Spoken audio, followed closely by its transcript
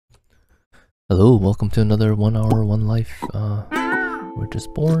Hello, welcome to another 1 hour, 1 life. We're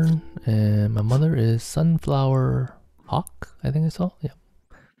just born, and my mother is Sunflower Hawk, I think I saw. Yeah.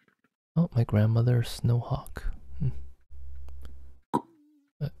 Oh, my grandmother, Snowhawk.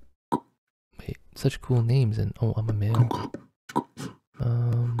 Wait, such cool names, and oh, I'm a male.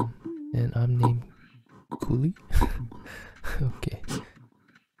 And I'm named Cooley. Okay.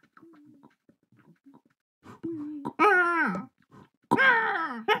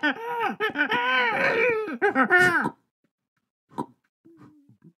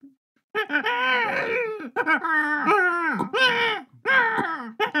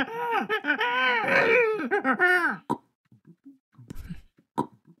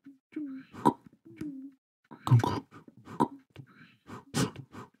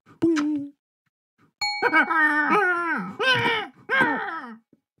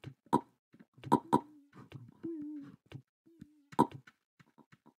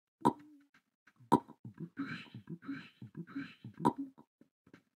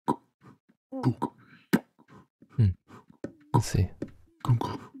 Let's see.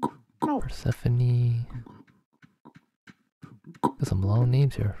 Persephone. Got some long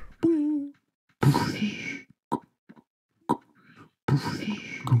names here. I'm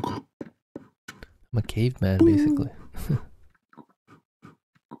a caveman, basically.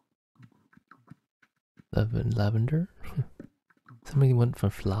 Lavender? Somebody went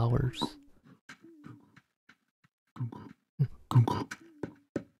for flowers.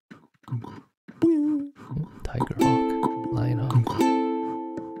 Tiger hawk, lion hawk.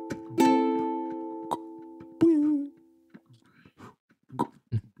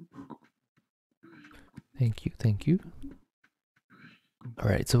 Thank you.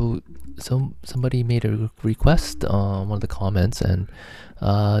 Alright, so somebody made a request on one of the comments, and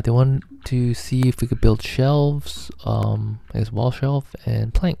they wanted to see if we could build shelves, I guess wall shelf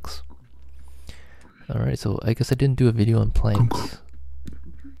and planks. Alright, so I guess I didn't do a video on planks.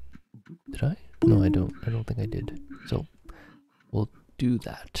 Did I? No, I don't think I did. So we'll do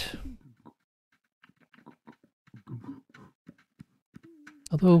that.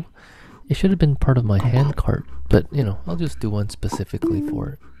 Although it should have been part of my hand cart, but you know, I'll just do one specifically for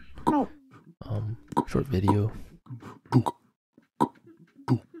it. Short video.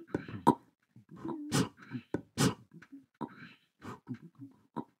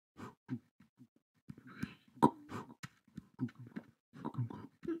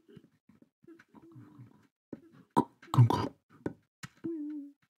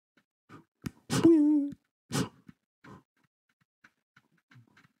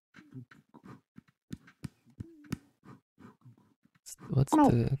 What's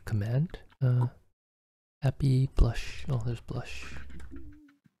the command? Happy blush. Oh, there's blush.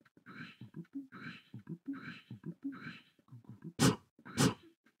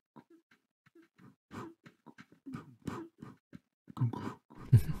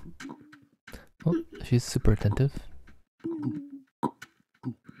 Oh, she's super attentive.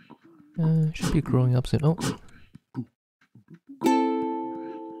 Should be growing up soon. Oh.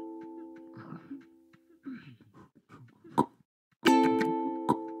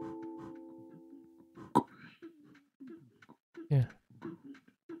 Yeah.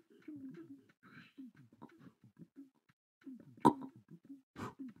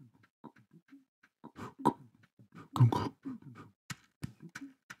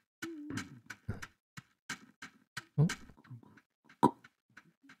 Oh.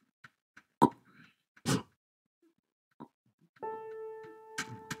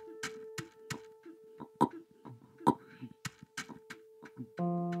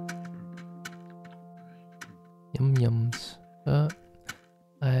 Yums.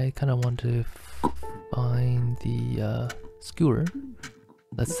 I kind of want to find the skewer.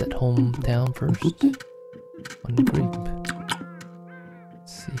 Let's set home down first. One grape.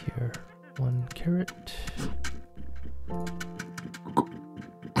 Let's see here. 1 carrot.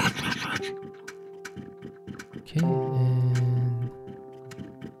 Okay, and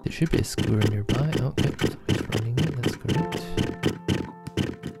there should be a skewer nearby. Okay, somebody's running it. That's great.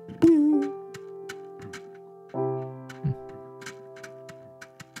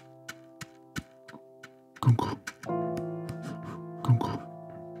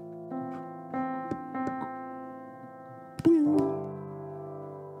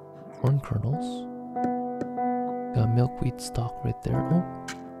 Corn kernels. Got milkweed stalk right there. Oh,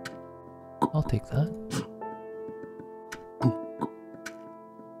 I'll take that.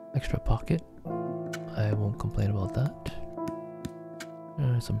 Extra pocket. I won't complain about that.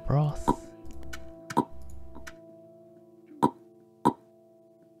 Some broth.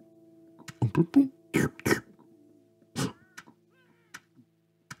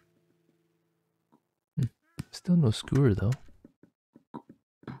 Still no skewer though.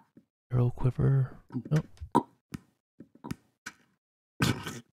 Arrow quiver. Nope.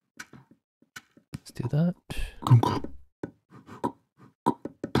 Let's do that.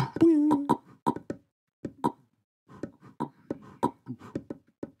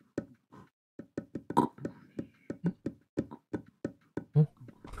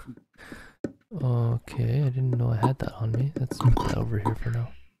 Okay, I didn't know I had that on me. Let's put that over here for now.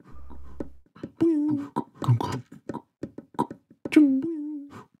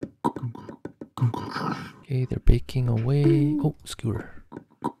 Okay, they're baking away. Oh, skewer.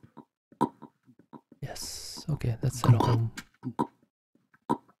 Yes. Okay, let's set a home.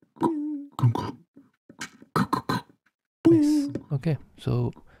 Nice. Okay,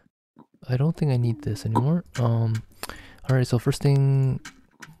 so I don't think I need this anymore. Alright, so first thing,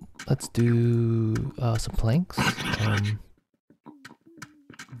 let's do some planks.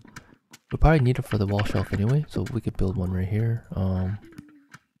 We'll probably need it for the wall shelf anyway, so we could build one right here.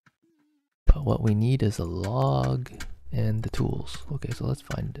 But what we need is a log and the tools. Okay, so let's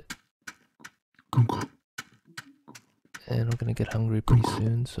find it. And I'm gonna get hungry pretty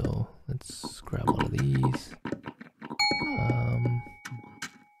soon, so let's grab one of these.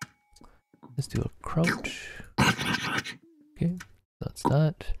 Let's do a crouch. Okay, that's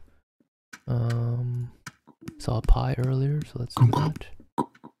that. Saw a pie earlier, so let's do that.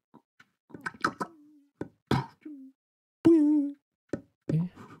 Okay,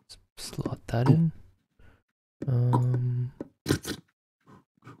 let's slot that in.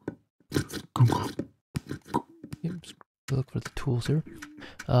 Just look for the tools here.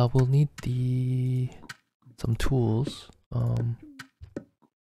 We'll need some tools. Oh,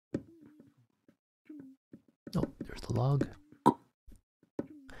 there's the log.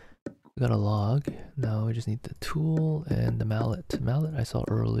 We got a log. Now we just need the tool and the mallet. Mallet I saw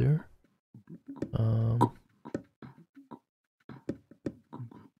earlier. Oh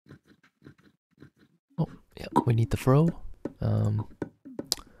yeah, we need the Froe.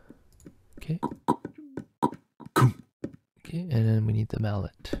 Okay. Okay, and then we need the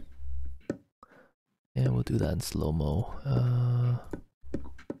mallet. And we'll do that in slow-mo.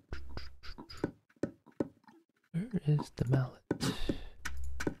 Where is the mallet?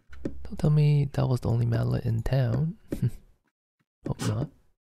 Don't tell me that was the only mallet in town. Hope not.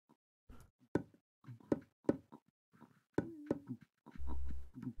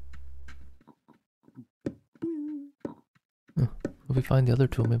 If we find the other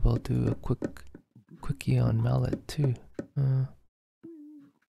tool, maybe I'll do a quickie on mallet too.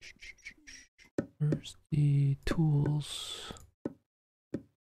 Where's the tools?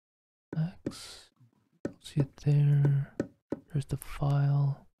 Axe. See it there. There's the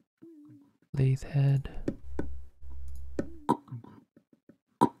file. Lathe head.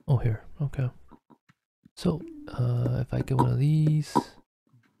 Oh, here. Okay. So, if I get one of these,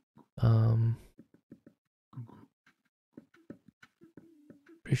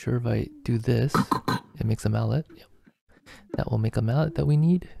 pretty sure if I do this, it makes a mallet. Yep. That will make a mallet that we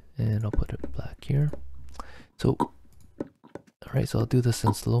need, and I'll put it back here. So, alright, so I'll do this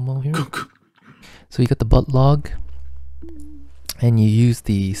in slow-mo here. So you got the butt log, and you use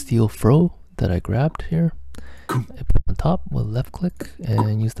the steel Froe that I grabbed here. I put it on top with left click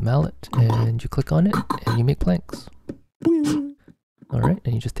and use the mallet, and you click on it and you make planks. Alright,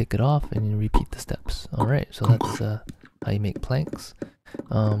 and you just take it off and you repeat the steps. Alright, so that's how you make planks.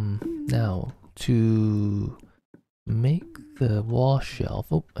 Now to make the wall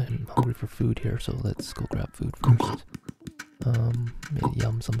shelf. Oh, I'm hungry for food here, so let's go grab food first. Maybe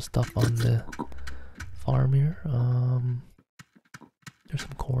yum some stuff on the farm here. There's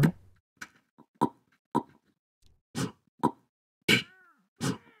some corn.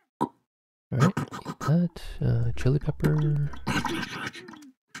 Alright, eat that. Chili pepper.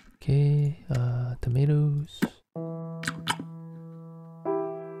 Okay, tomatoes.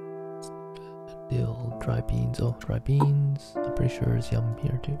 Dill, dry beans. Oh, dry beans. I'm pretty sure there's yum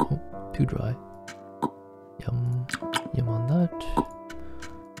here too. Oh, too dry. Yum. Yum on that.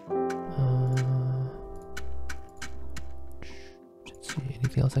 Let's see,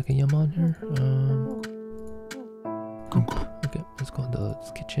 anything else I can yum on here? Okay, let's go into the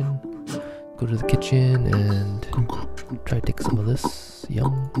kitchen. Go to the kitchen and try to take some of this.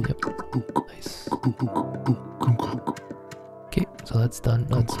 Yum. Yep. Nice. Okay, so that's done.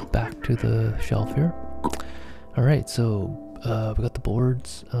 Now it's back to the shelf here. Alright, so we got the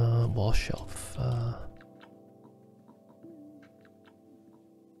boards, wall shelf.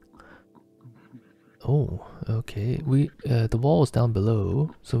 Oh, okay. The wall is down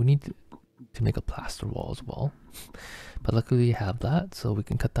below, so we need to make a plaster wall as well. But luckily we have that, so we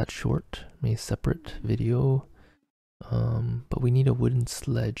can cut that short. Make a separate video But we need a wooden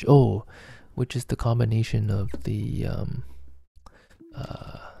sledge. Oh, which is the combination of the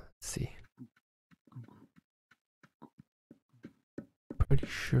let's see. Pretty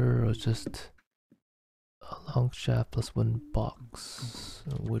sure it was just a long shaft plus wooden box.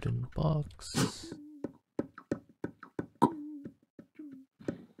 A wooden box.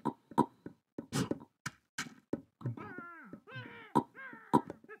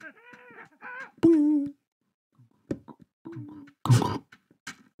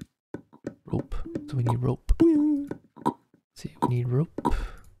 Rope. So we need rope. Let's see, we need rope.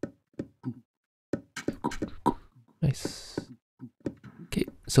 Nice. Okay,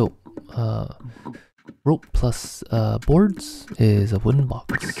 so rope plus boards is a wooden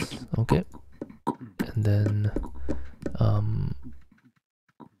box. Okay. And then oh,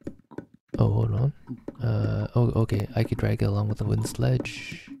 hold on. Oh, okay, I could drag it along with the wooden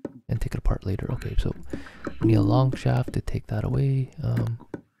sledge and take it apart later. Okay, so we need a long shaft to take that away.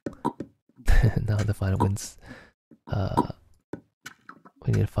 Now to find a wooden's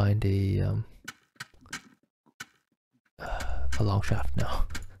we need to find a long shaft now.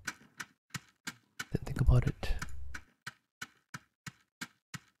 Didn't think about it.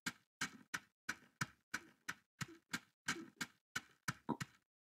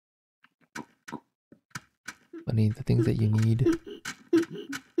 I need the things that you need.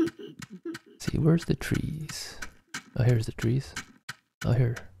 Let's see, where's the trees? Oh, here's the trees. Oh,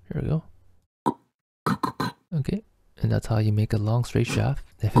 here we go. Okay, and that's how you make a long straight shaft,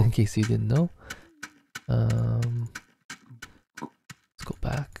 in case you didn't know. Let's go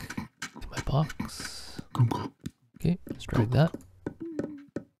back to my box. Okay, let's drag that.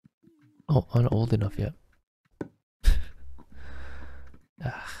 Oh, I'm not old enough yet.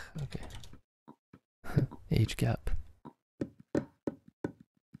 Okay. Age gap.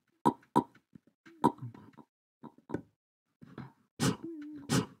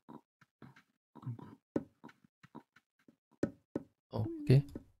 Oh, okay.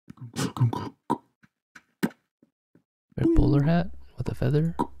 Red bowler hat with a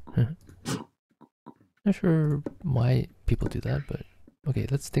feather. Not sure why people do that, but okay,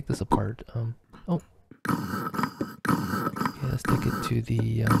 let's take this apart. Oh. Okay, let's take it to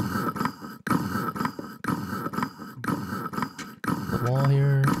the wall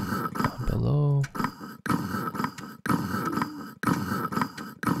here, down below.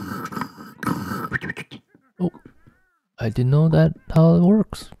 Oh, I didn't know that how it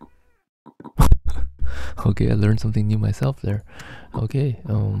works. Okay, I learned something new myself there. Okay,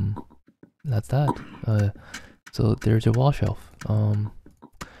 that's that. So there's your wall shelf.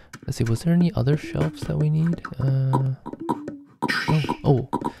 Let's see, was there any other shelves that we need? No. Oh,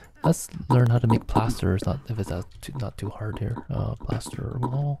 let's learn how to make plaster. If it's not too hard here. Plaster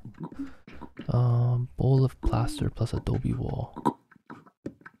wall. Bowl of plaster plus adobe wall.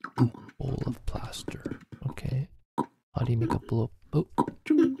 Bowl of plaster. Okay. How do you make a bowl of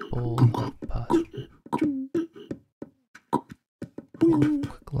bowl of plaster? Bowl of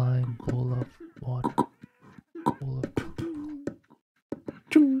quicklime. Bowl of water. Bowl of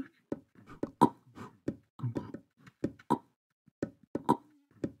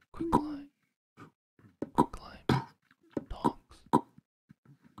quicklime. Quicklime. Tongs.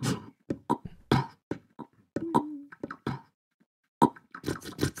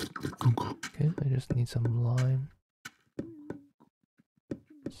 Okay, I just need some lime.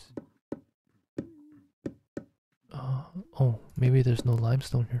 Oh, maybe there's no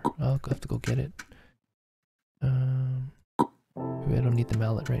limestone here. I'll have to go get it. Maybe I don't need the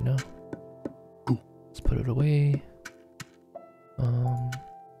mallet right now. Let's put it away.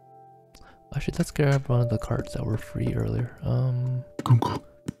 Actually, let's grab one of the carts that were free earlier.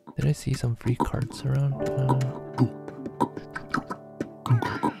 Did I see some free carts around?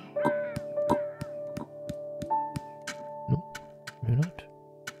 Nope, maybe not.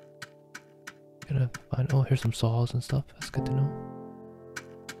 Gonna find. Oh, here's some saws and stuff. That's good to know.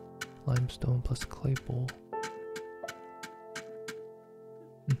 Limestone plus clay bowl.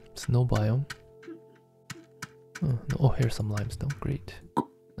 Snow biome. Oh, no. Oh, here's some limestone. Great.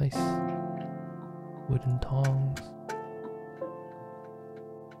 Nice. Wooden tongs.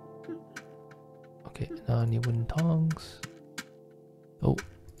 Okay, now I need wooden tongs. Oh,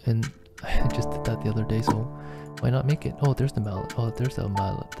 and I just did that the other day, so why not make it? Oh, there's the mallet. Oh, there's the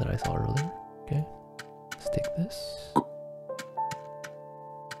mallet that I saw earlier. Okay, let's take this.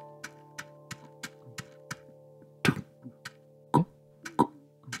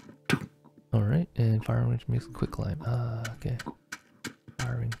 Alright, and firing range makes quicklime. Okay.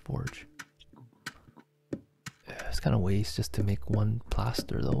 Firing forge. Yeah, it's kind of waste just to make one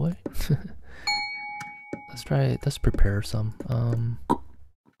plaster though, eh? let's try it. Let's prepare some.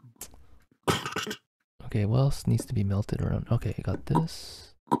 Okay, what else needs to be melted around? Okay, I got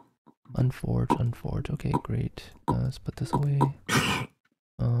this. Unforge, unforge. Okay, great. Let's put this away.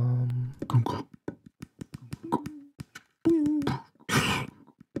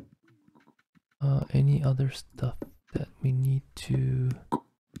 Any other stuff that we need to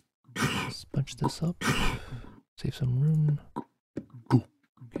bunch this up? Save some room.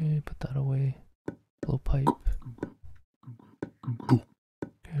 Okay, put that away. Blow pipe.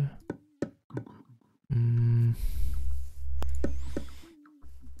 Okay.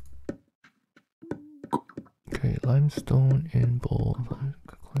 Okay, limestone in bowl.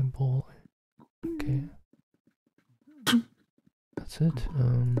 Quicklime bowl. Okay. That's it.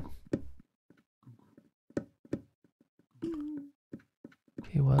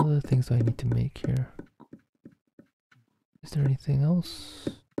 Okay, what other things do I need to make here? Is there anything else?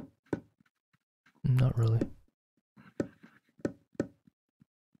 Not really.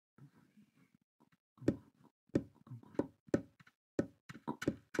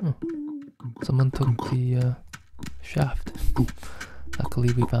 Oh. Someone took the shaft.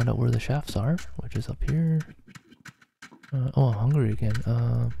 Luckily we found out where the shafts are, which is up here. Oh, I'm hungry again.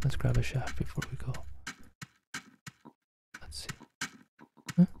 Let's grab a shaft before we go. Let's see.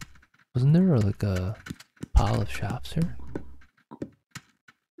 Huh? Wasn't there like a pile of shafts here?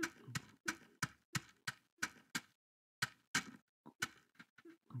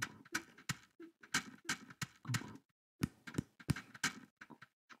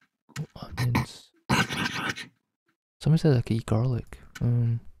 Oh, onions. Somebody said I could eat garlic.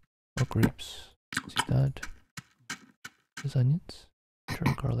 Oh, grapes. See that? There's onions.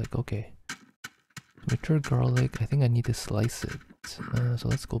 Mature garlic. Okay. Mature garlic. I think I need to slice it. So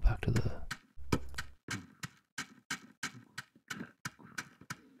let's go back to the.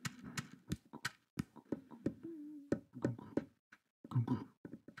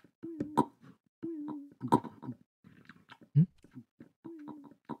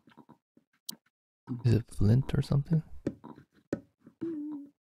 Is it flint or something?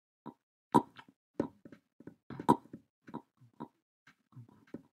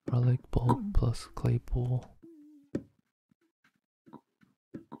 Garlic bowl plus clay bowl.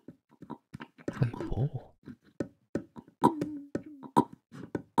 Clay bowl.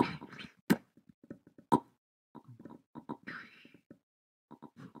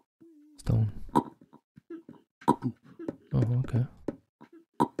 Stone. Oh, okay.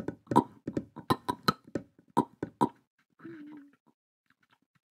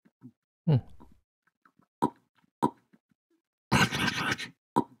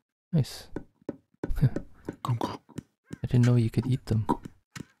 Nice. I didn't know you could eat them.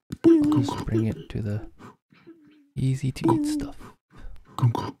 I'll just bring it to the easy to eat stuff.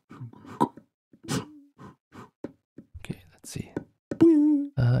 Okay, let's see.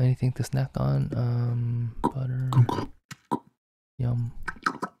 Anything to snack on? Butter. Yum.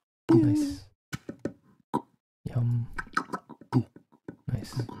 Nice. Yum.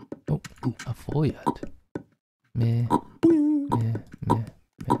 Nice. Oh, not full yet. Meh. Meh. Meh.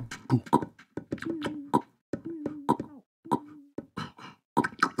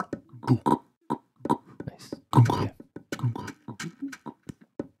 Nice. Okay.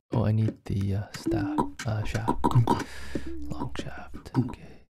 Oh, I need the shaft. Long shaft. Okay.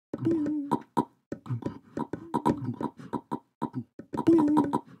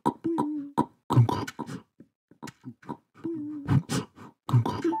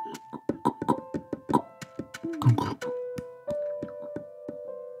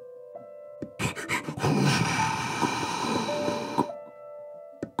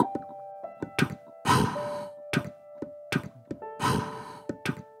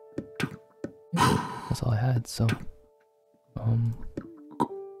 That's all I had, so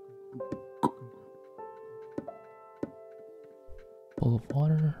bowl of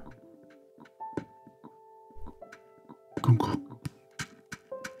water.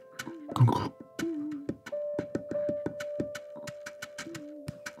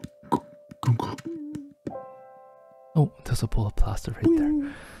 Oh, there's a bowl of plaster right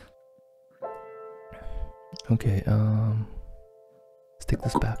there. Okay, let's take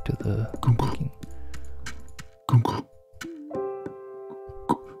this back to the baking.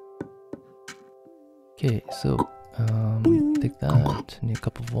 Okay, so take that, need a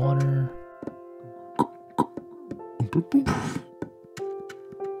cup of water.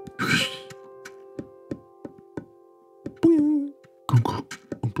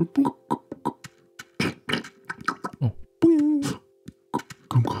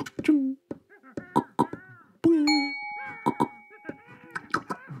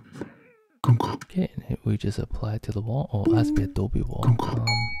 Okay, and we just apply it to the wall. Oh, it has to be Adobe Wall.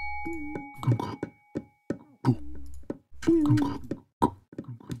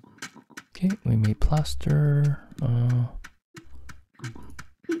 Okay, we made plaster.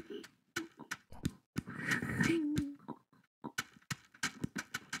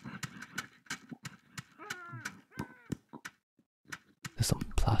 There's some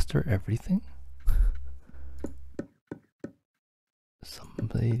plaster everything.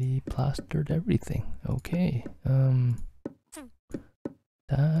 Somebody plastered everything. Okay.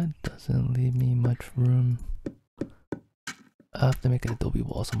 That doesn't leave me much room. I have to make an Adobe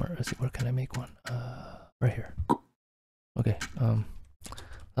Wall somewhere. Let's see, where can I make one? Right here. Okay.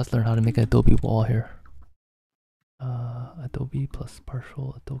 Let's learn how to make an Adobe Wall here. Adobe plus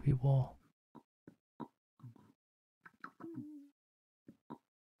Partial Adobe Wall.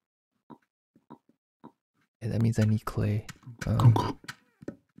 Okay, that means I need clay.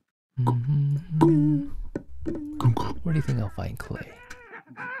 Where do you think I'll find clay?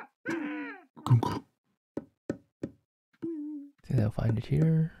 Think I'll find it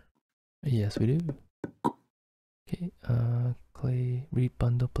here? Yes, we do. Okay, clay, read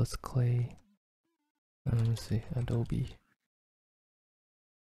bundle plus clay. Let's see, Adobe.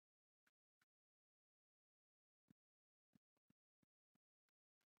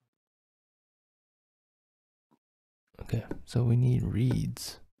 Okay, so we need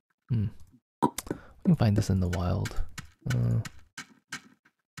reeds. We can find this in the wild.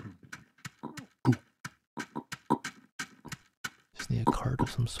 Just need a card of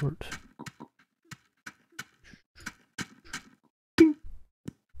some sort.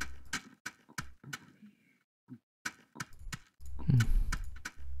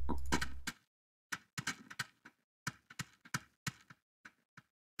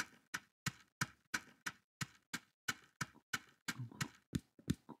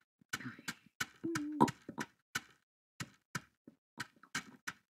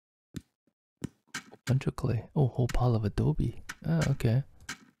 Bunch of clay. Oh, whole pile of Adobe. Ah, okay.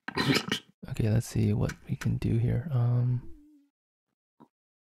 Okay, let's see what we can do here.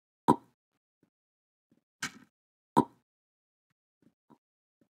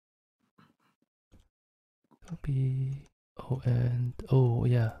 Adobe. Oh, and oh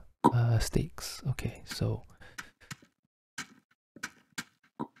yeah, stakes. Okay, so.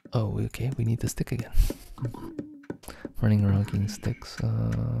 Oh, okay. We need the stick again. Running around getting sticks.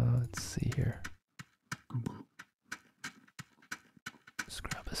 Let's see here. Just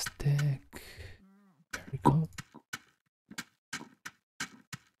grab a stick. There we go.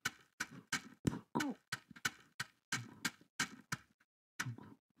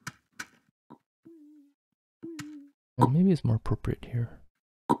 Well, maybe it's more appropriate here.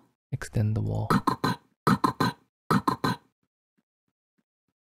 Extend the wall.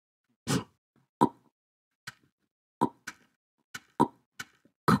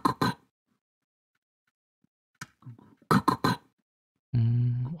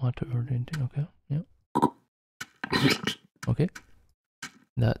 Auto orienting, okay, yeah. Okay.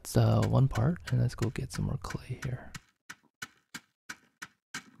 That's one part, and let's go get some more clay here.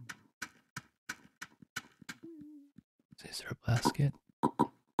 Is there a basket?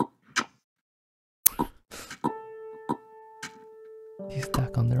 These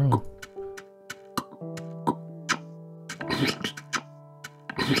stack on their own.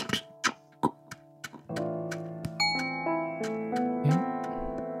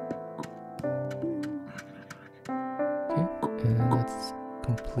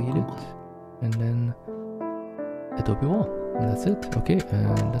 And then Adobe Wall, and that's it. Okay,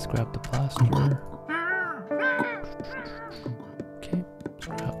 and let's grab the plaster. Okay, let's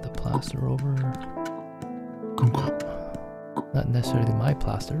grab the plaster over. Not necessarily my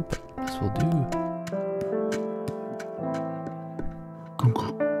plaster, but this will do.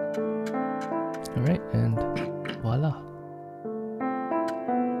 Alright, and voila.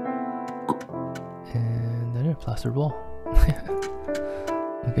 And there, plaster wall.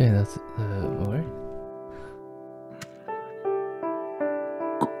 Okay, that's alright.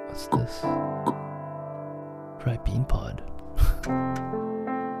 What's this? Dry bean pod.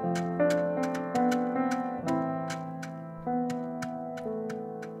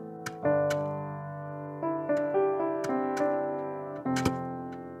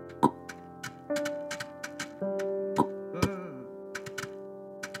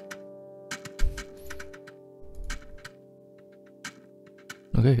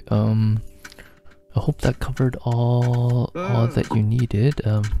 Okay, I hope that covered all that you needed.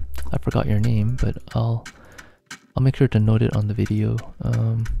 I forgot your name, but I'll make sure to note it on the video.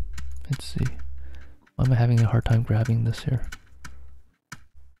 Let's see. Why am I having a hard time grabbing this here?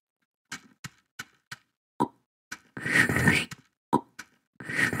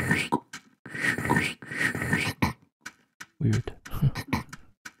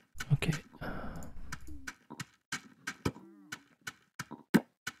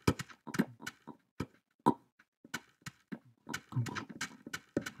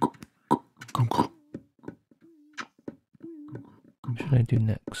 should I do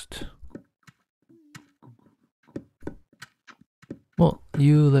next? Well,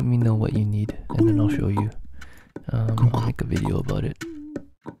 you let me know what you need, and then I'll show you. I'll make a video about it.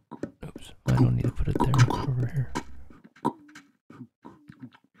 Oops, I don't need to put it there. Over here.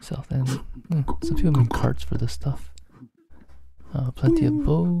 South end. Some people make carts for this stuff. Plenty of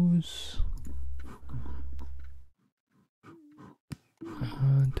bows.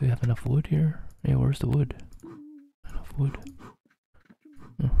 Do we have enough wood here? Yeah, where's the wood? Enough wood.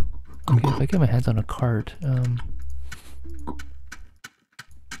 Okay, if I get my hands on a cart, the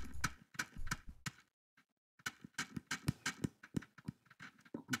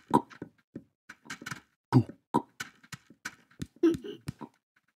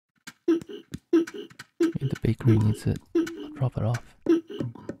bakery needs it. I'll drop it off.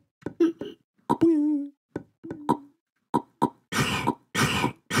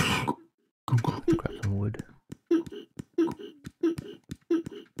 Grab some wood.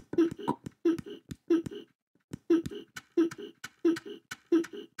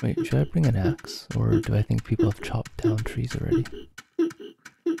 Wait, should I bring an axe? Or do I think people have chopped down trees already?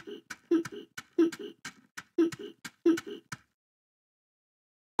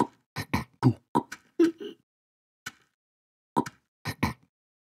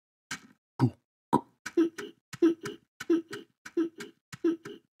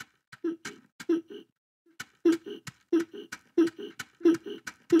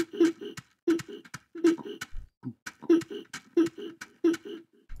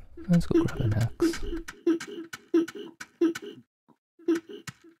 Let's go grab an axe.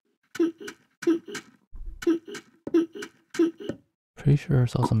 Pretty sure I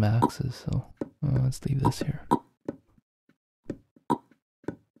saw some axes, so let's leave this here.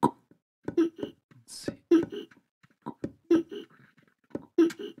 Let's see.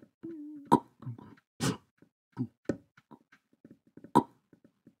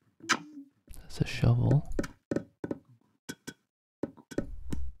 That's a shovel.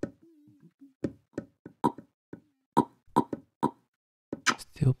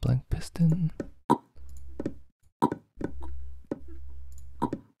 Steel blank piston.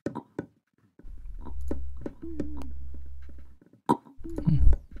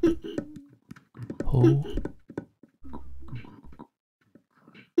 Hoe.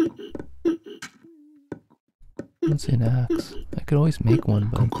 I don't see an axe. I could always make one,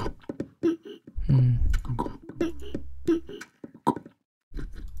 but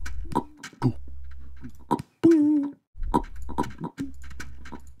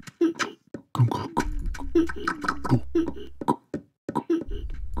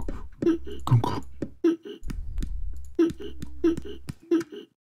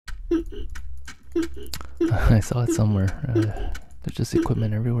I saw it somewhere. There's just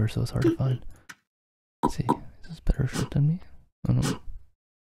equipment everywhere, so it's hard to find. Let's see, is this better shit than me? I don't know.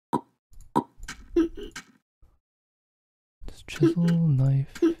 Just chisel,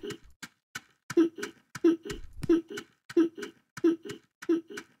 knife.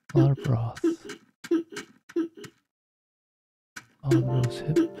 A lot of broth. Olive rose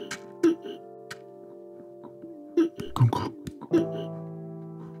hip.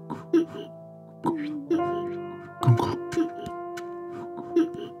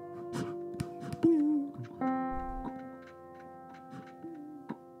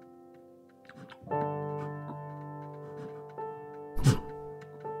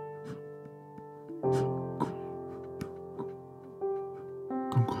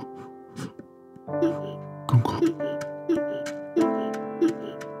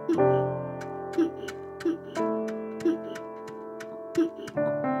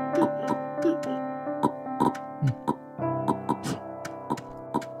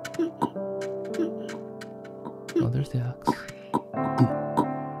 Oh, there's the axe.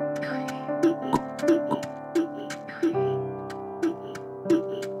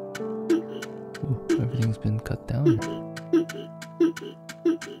 Ooh, everything's been cut down.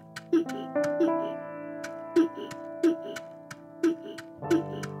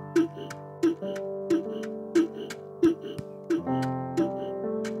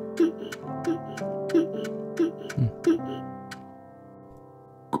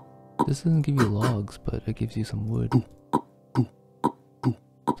 This doesn't give you logs, but it gives you some wood. So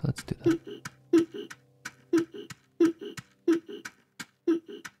let's do that.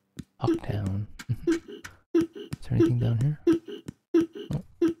 Hawktown. Is there anything down here? Oh.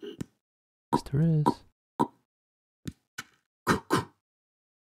 Yes, there is.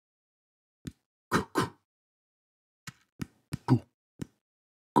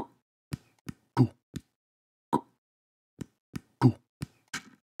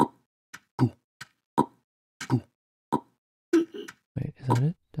 Wait,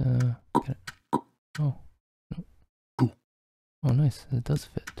 It does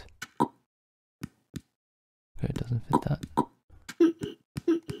fit. Okay, it doesn't fit that.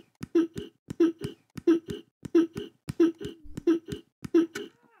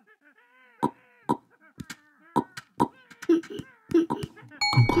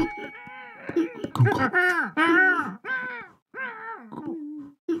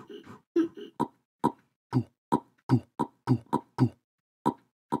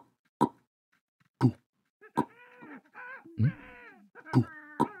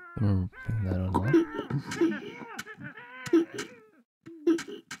 We're putting that on lock.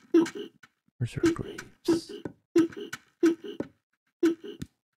 Where's our graves?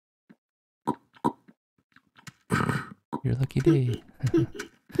 Your lucky day.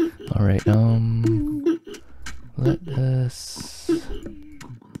 Alright, let us...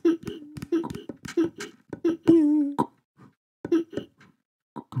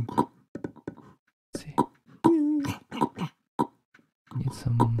 Let's see. Need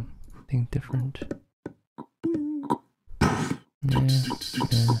something different. Yeah.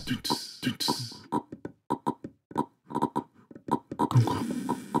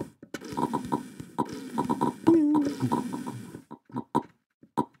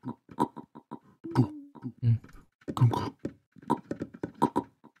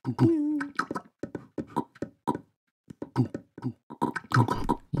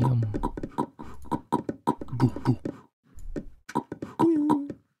 Yum.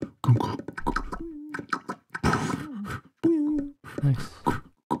 Nice.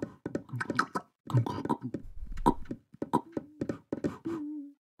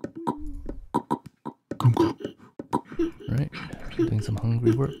 Right, doing some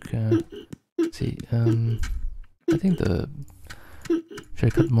hungry work. Let's see, I think should I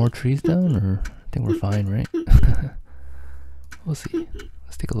cut more trees down, or I think we're fine, right? We'll see.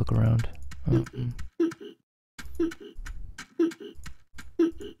 Let's take a look around.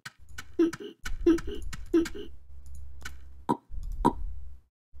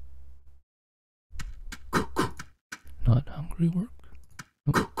 Not hungry work?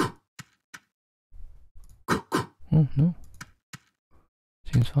 Nope. Oh, no.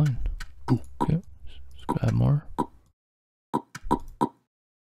 Seems fine. Okay, let's grab more.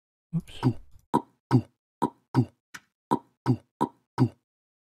 Oops.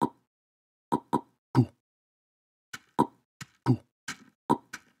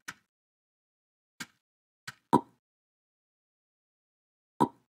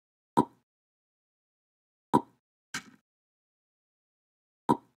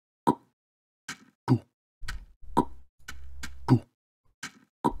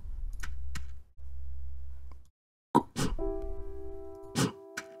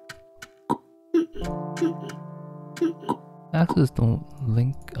 Axes don't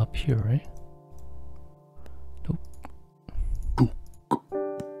link up here, right? Nope.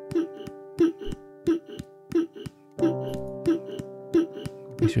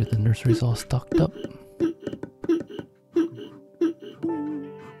 Make sure the nursery's all stocked up.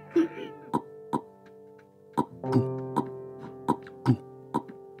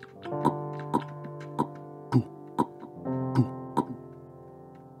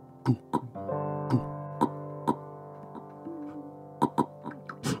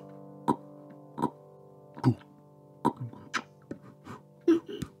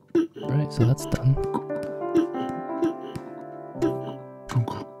 Alright, so that's done.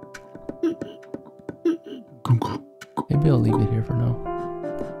 Maybe I'll leave it here for now.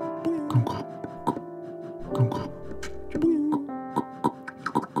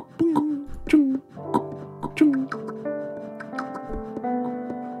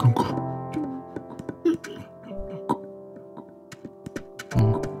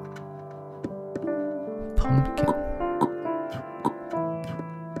 Pumpkin.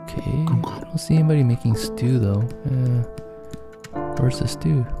 Okay, I don't see anybody making stew though. Where's the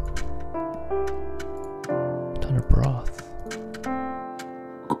stew? Ton of broth.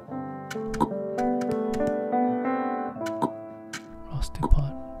 Raw stew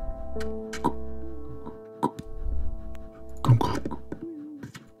pot.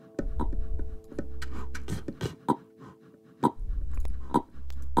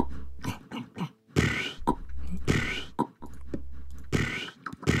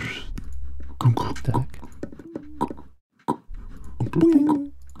 What the heck?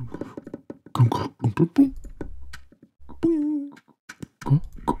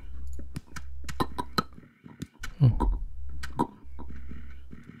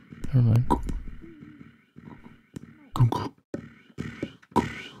 Never mind.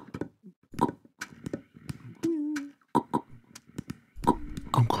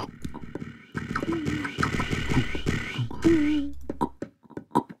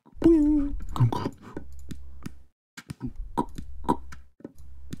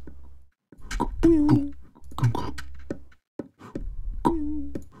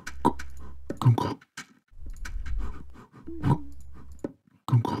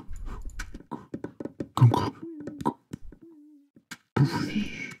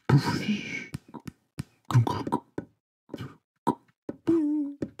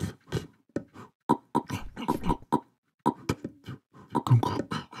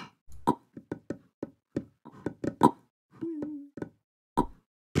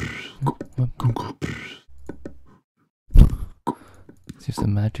 Seems to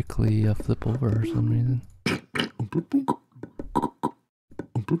magically flip over for some reason.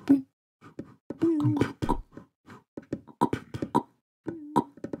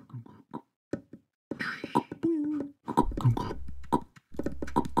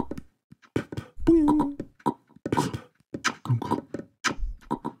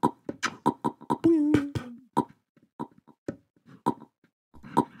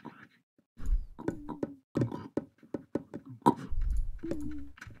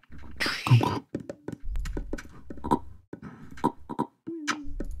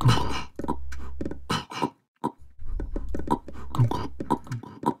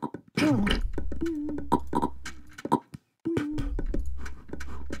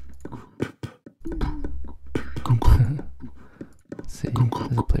 Let's see,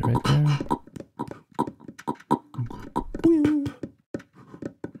 there's a plate right there.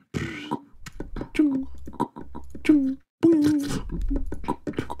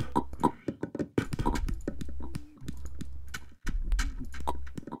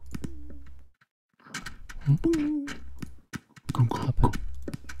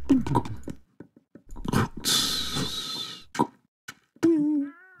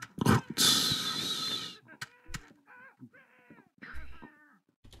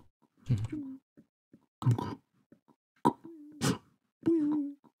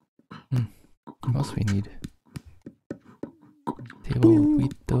 What else we need? Table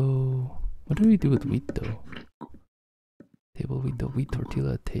wheat dough. What do we do with wheat dough? Table wheat dough, wheat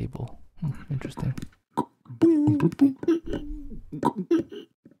tortilla table. Interesting.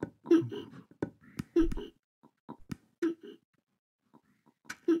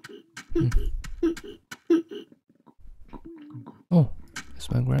 Oh, it's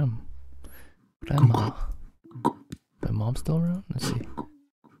my grandma. My mom's still around? Let's see.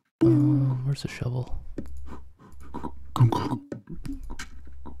 Where's the shovel?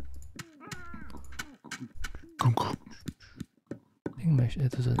 I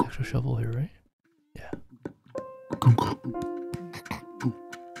think there's an extra shovel here, right? Yeah.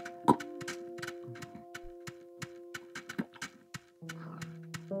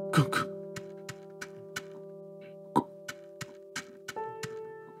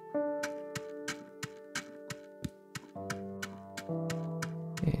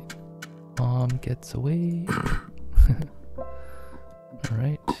 Okay. Mom gets away.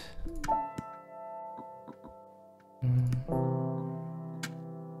 Alright.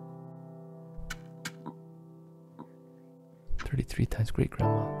 33 times great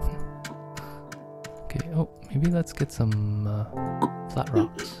grandma. Okay, oh, maybe let's get some flat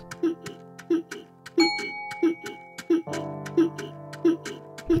rocks.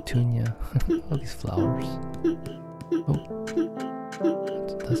 Petunia. All these flowers. Oh.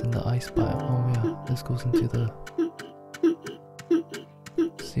 That's in the ice biome. Oh yeah, this goes into the...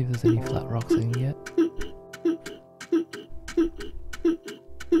 See if there's any flat rocks I can get.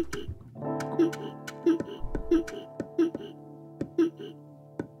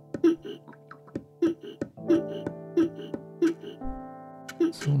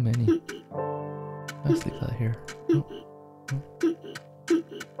 So many. Let's leave that here. Oh. Oh.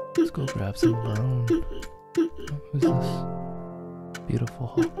 Let's go grab some of our own. Oh, who's this? Beautiful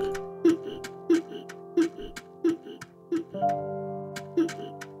hawk.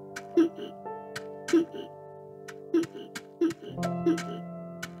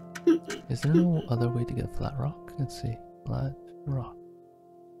 Is there no other way to get flat rock? Let's see. Flat rock.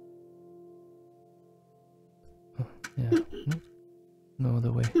 Oh, yeah. Nope. No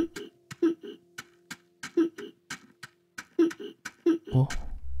other way. Oh.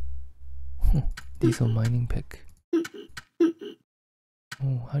 Diesel mining pick.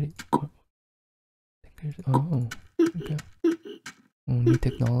 Oh, how do you... Oh, okay. Oh, new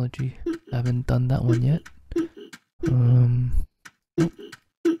technology. I haven't done that one yet. Oh,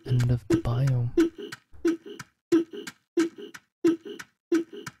 end of the biome.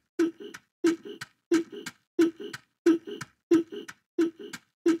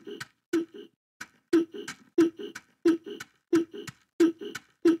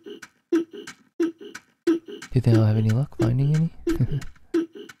 Do you think I'll have any luck finding any?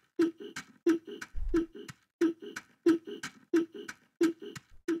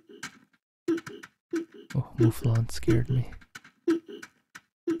 Oh, Mouflon scared me.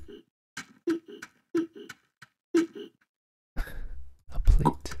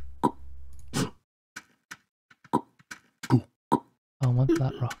 on,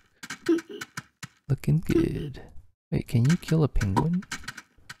 flat rock. Looking good. Wait, can you kill a penguin?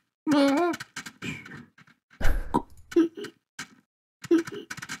 Oh.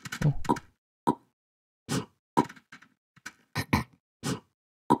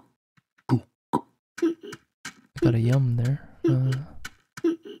 Got a yum there.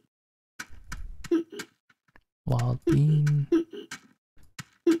 Wild bean.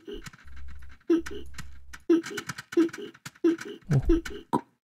 Oh.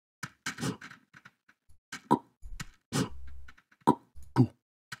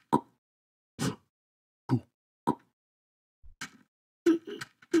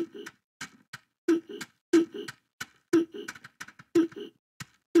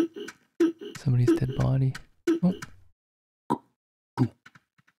 Somebody's dead body. Oh.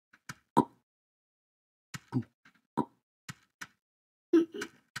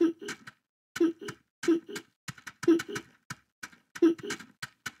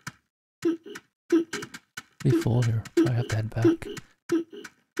 Pretty full here. I have to head back.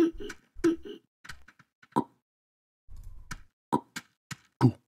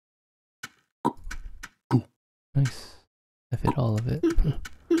 Nice. I fit all of it.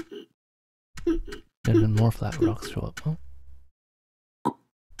 And then more flat rocks show up. Oh.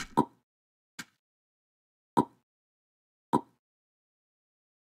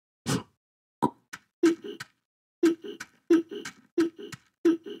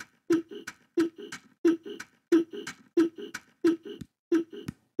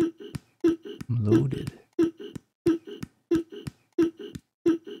 I'm loaded.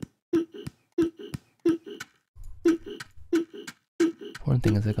 Important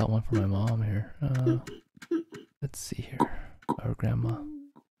thing is I got one for my mom here. Let's see here. Our grandma.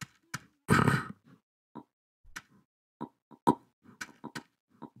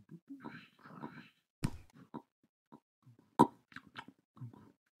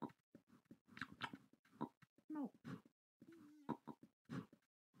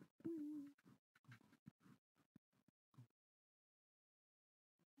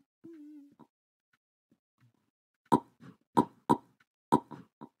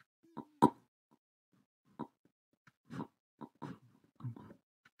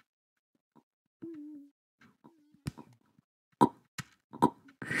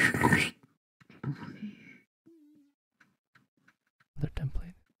 Other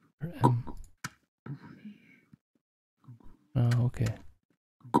template or M. Oh, okay.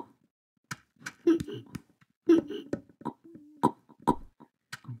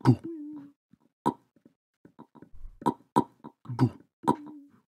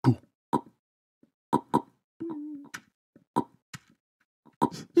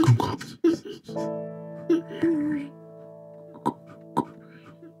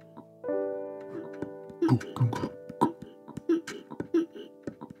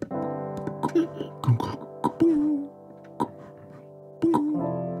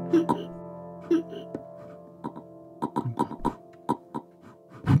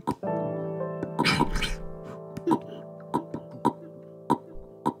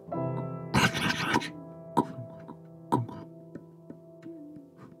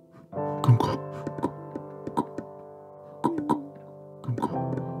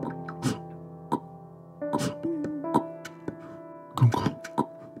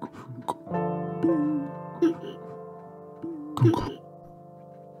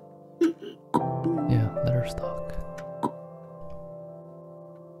 Yeah, letter stock.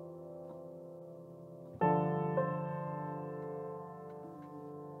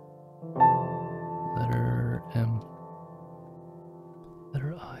 Letter M.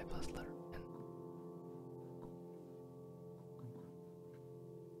 Letter I plus letter N.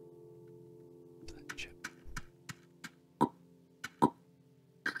 Sledge.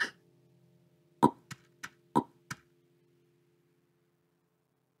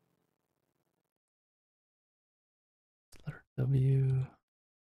 Letter W.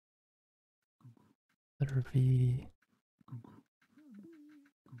 Letter V.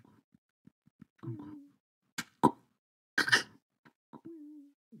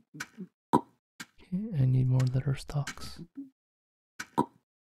 Okay, I need more letter stocks.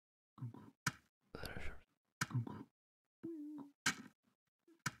 Letter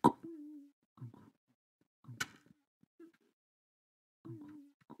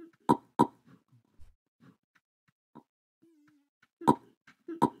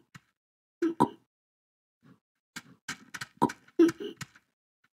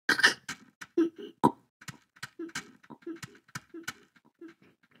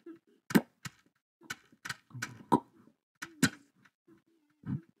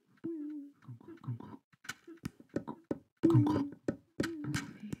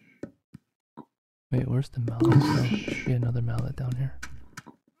Wait, where's the mallet? Oh, there should be another mallet down here.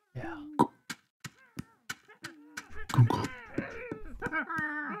 Yeah.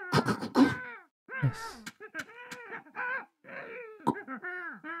 Nice.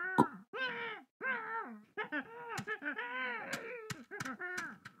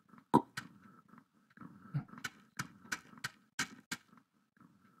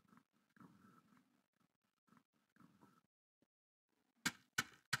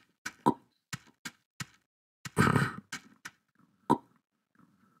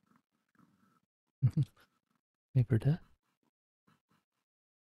 Paper death.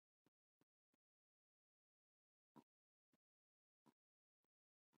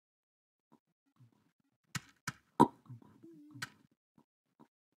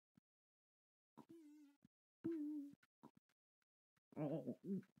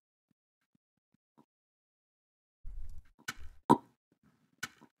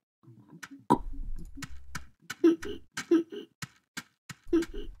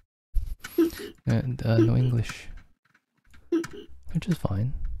 And no English, which is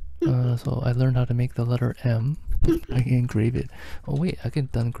fine. So I learned how to make the letter M. I can engrave it. Oh wait, I can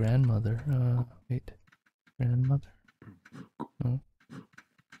done grandmother. Wait, grandmother. No,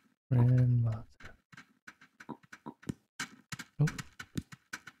 grandmother. Nope.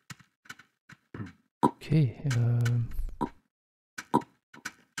 Okay.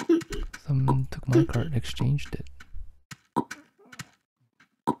 Someone took my cart and exchanged it,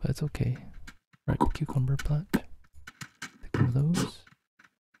 but it's okay. Right, cucumber plant. Take one of those.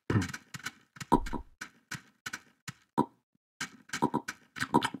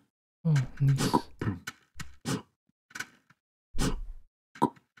 Oh, nice.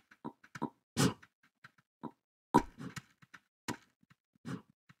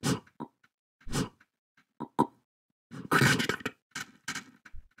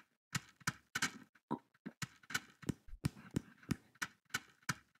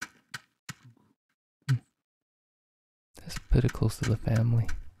 Let's put it close to the family.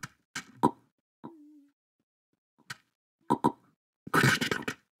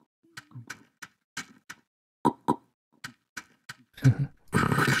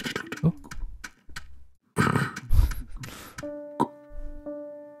 Oh.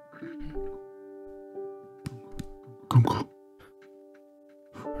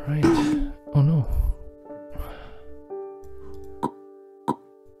 Right. Oh no.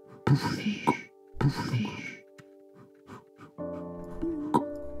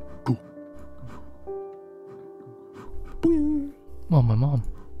 Oh, my mom.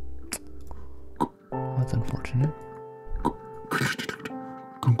 That's unfortunate.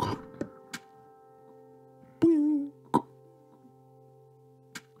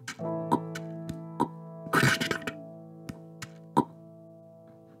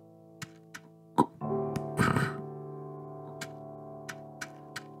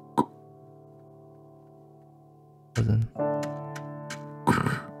 Wasn't.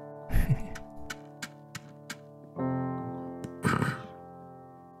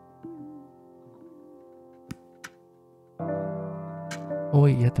 Oh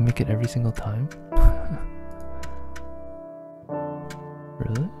wait, you have to make it every single time?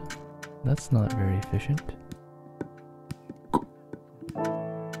 Really? That's not very efficient.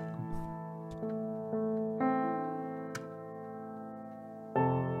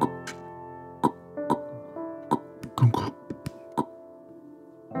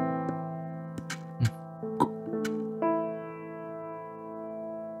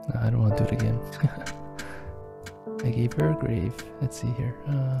 No, I don't want to do it again. I gave her a grave. Let's see here.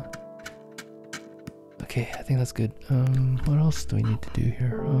 Okay, I think that's good. What else do we need to do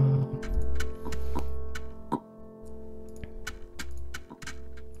here?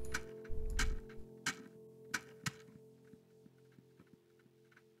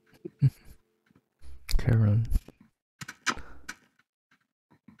 Karen.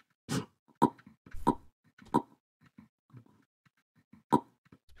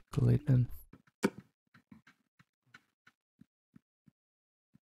 Go late then.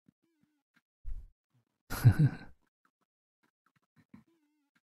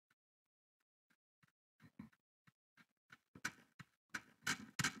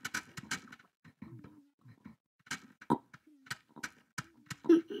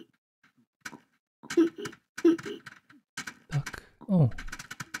 Duck. Oh.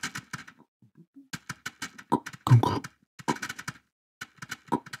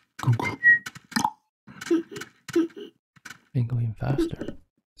 Been going faster.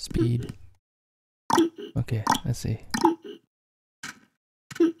 Speed. Okay, let's see.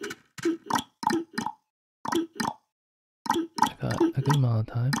 I got a good amount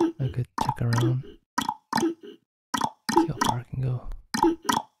of time. I could check around. See how far I can go.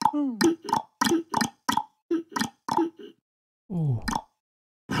 Ooh.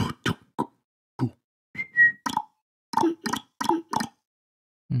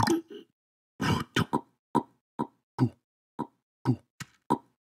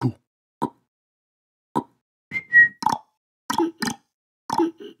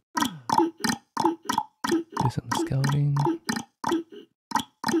 Do some scouting.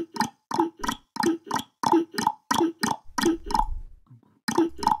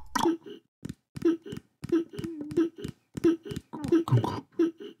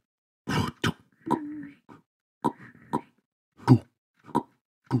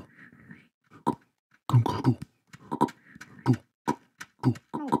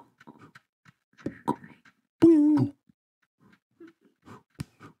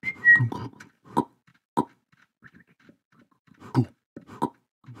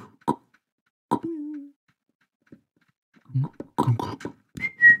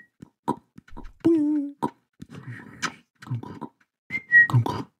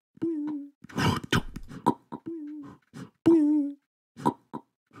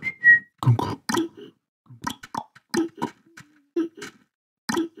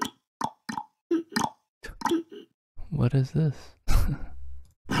 What is this?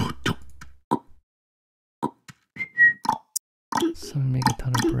 Someone make a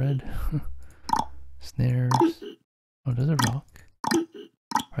ton of bread. Snares. Oh, there's a rock.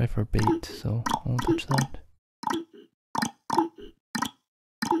 Probably for bait, so I won't touch that.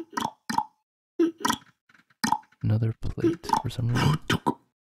 Another plate for some reason.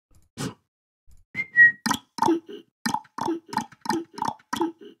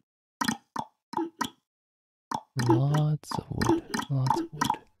 Lots of wood. Lots of wood.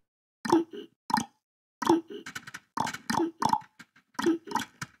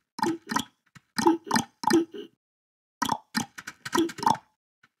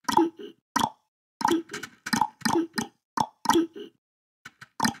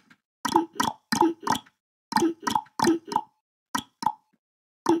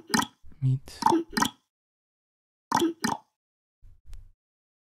 Meat.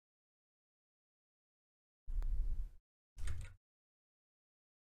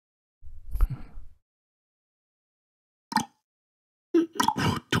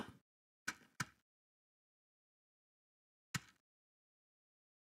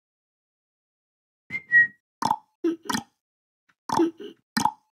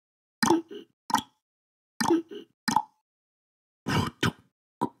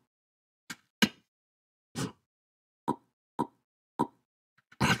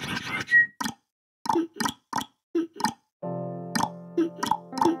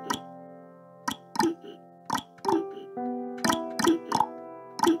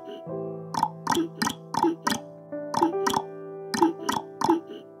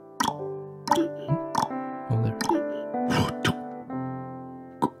 Oh, there.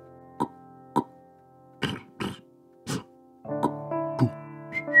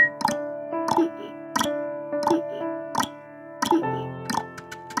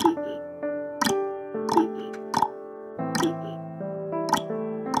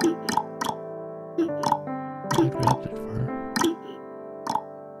 I grabbed it for her.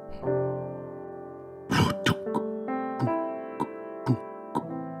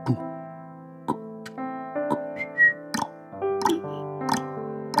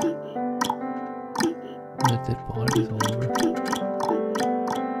 That dead bodies all over.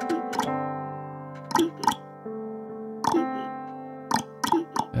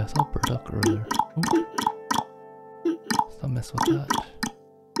 Yeah, I saw a burdock earlier. Ooh. Let's not mess with that.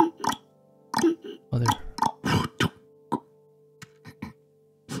 Oh, there.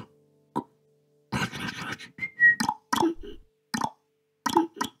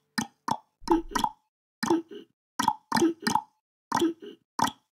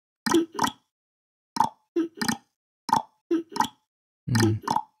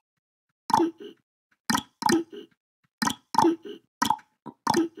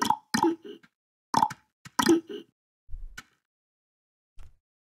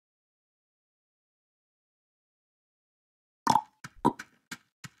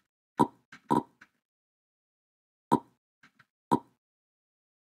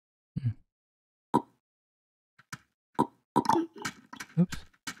 Oops.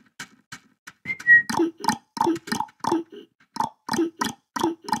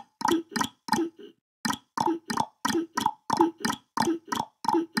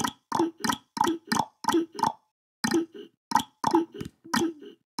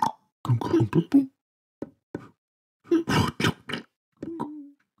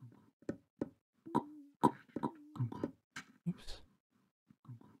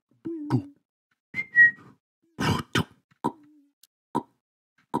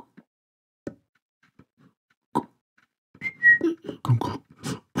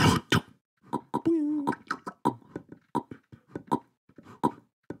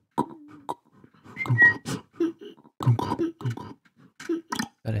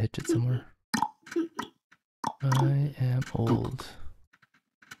 Gotta hitch it somewhere. I am old.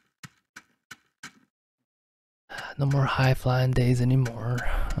 No more high flying days anymore.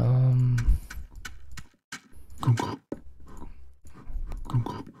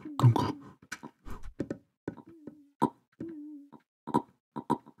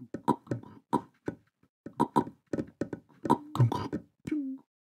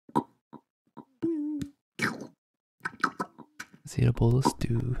 Let's eat a bowl of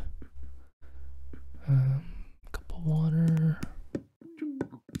stew. Cup of water.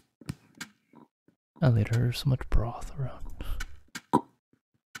 And later, there's so much broth around.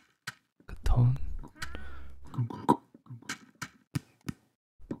 Good tone.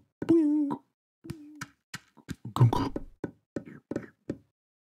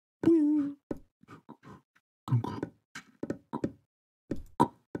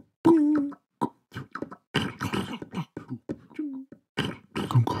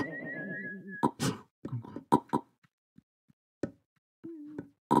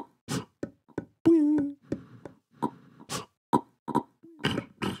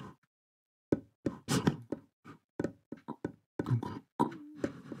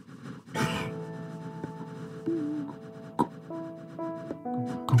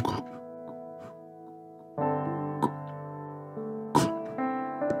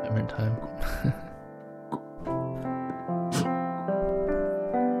 Hammer time.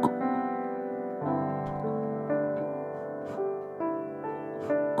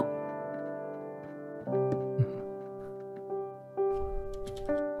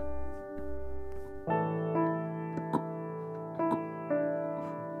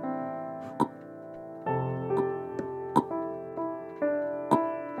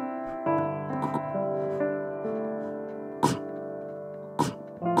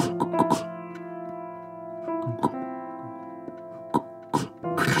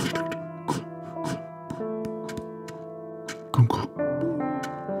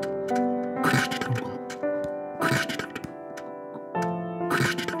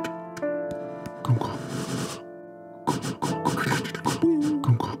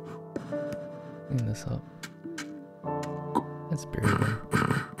 Clean this up. Let's bury them.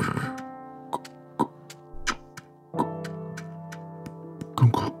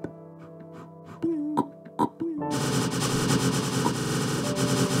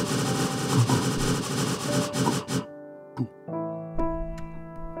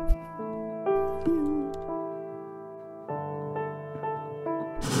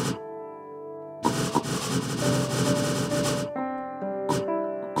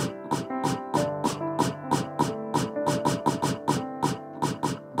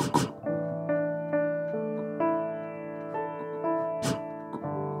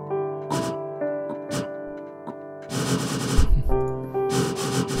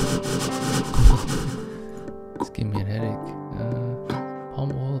 Give me a headache.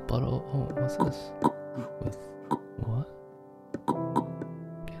 Palm oil bottle. Oh, what's this? With what?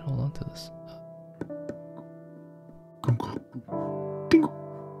 Can't hold on to this.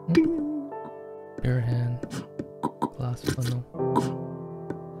 Bare hand. Glass funnel.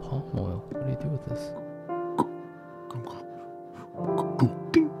 Palm oil. What do you do with this?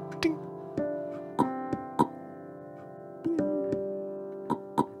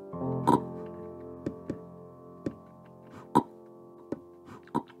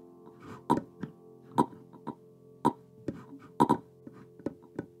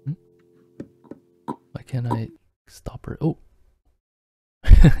 Why can't I stop her? Oh,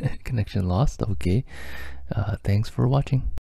 connection lost. Okay. Thanks for watching.